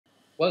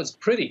Well, it's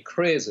pretty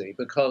crazy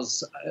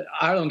because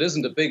Ireland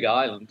isn't a big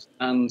island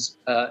and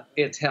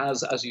it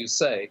has, as you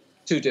say,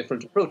 two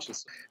different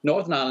approaches.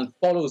 Northern Ireland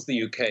follows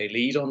the UK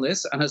lead on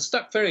this and has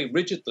stuck very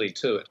rigidly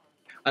to it.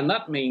 And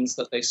that means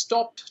that they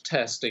stopped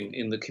testing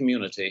in the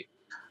community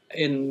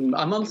in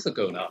a month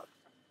ago now.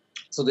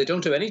 So they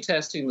don't do any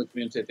testing in the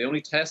community. They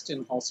only test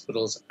in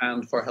hospitals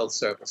and for health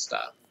service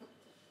staff.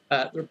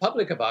 The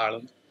Republic of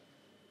Ireland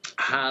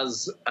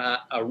has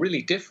a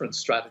really different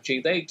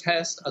strategy. They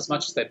test as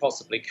much as they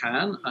possibly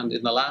can, and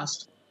in the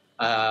last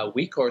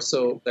week or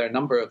so, their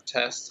number of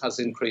tests has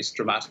increased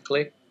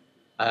dramatically.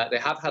 They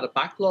have had a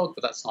backlog,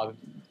 but that's now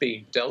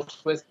being dealt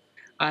with.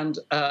 And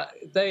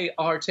they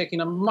are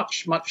taking a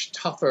much, much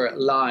tougher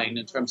line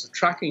in terms of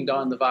tracking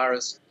down the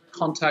virus,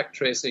 contact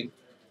tracing,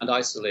 and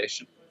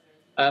isolation.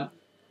 And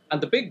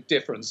the big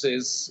difference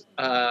is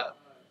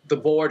the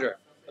border.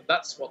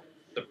 That's what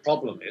the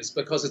problem is,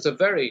 because it's a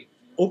very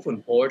open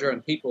border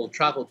and people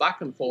travel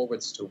back and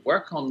forwards to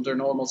work under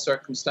normal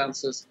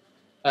circumstances.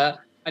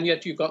 And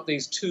yet you've got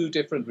these two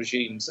different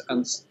regimes.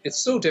 And it's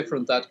so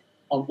different that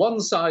on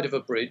one side of a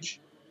bridge,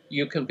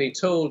 you can be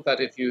told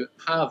that if you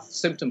have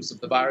symptoms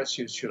of the virus,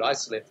 you should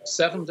isolate for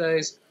 7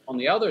 days. On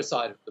the other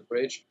side of the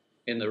bridge,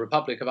 in the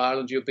Republic of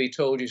Ireland, you'll be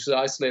told you should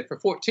isolate for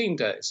 14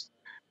 days.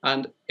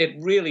 And it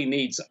really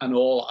needs an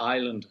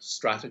all-island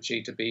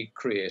strategy to be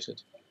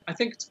created. I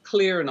think it's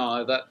clear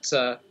now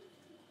that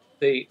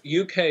the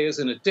UK is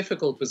in a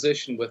difficult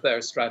position with their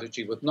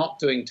strategy, with not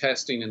doing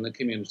testing in the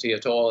community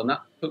at all, and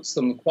that puts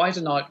them quite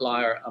an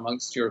outlier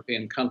amongst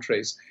European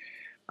countries.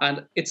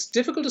 And it's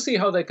difficult to see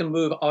how they can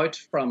move out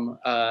from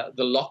the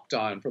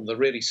lockdown, from the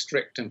really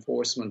strict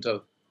enforcement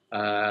of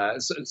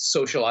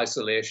social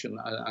isolation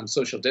and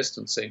social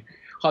distancing,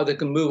 how they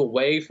can move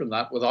away from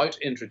that without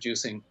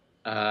introducing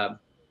a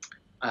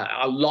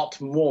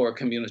lot more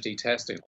community testing.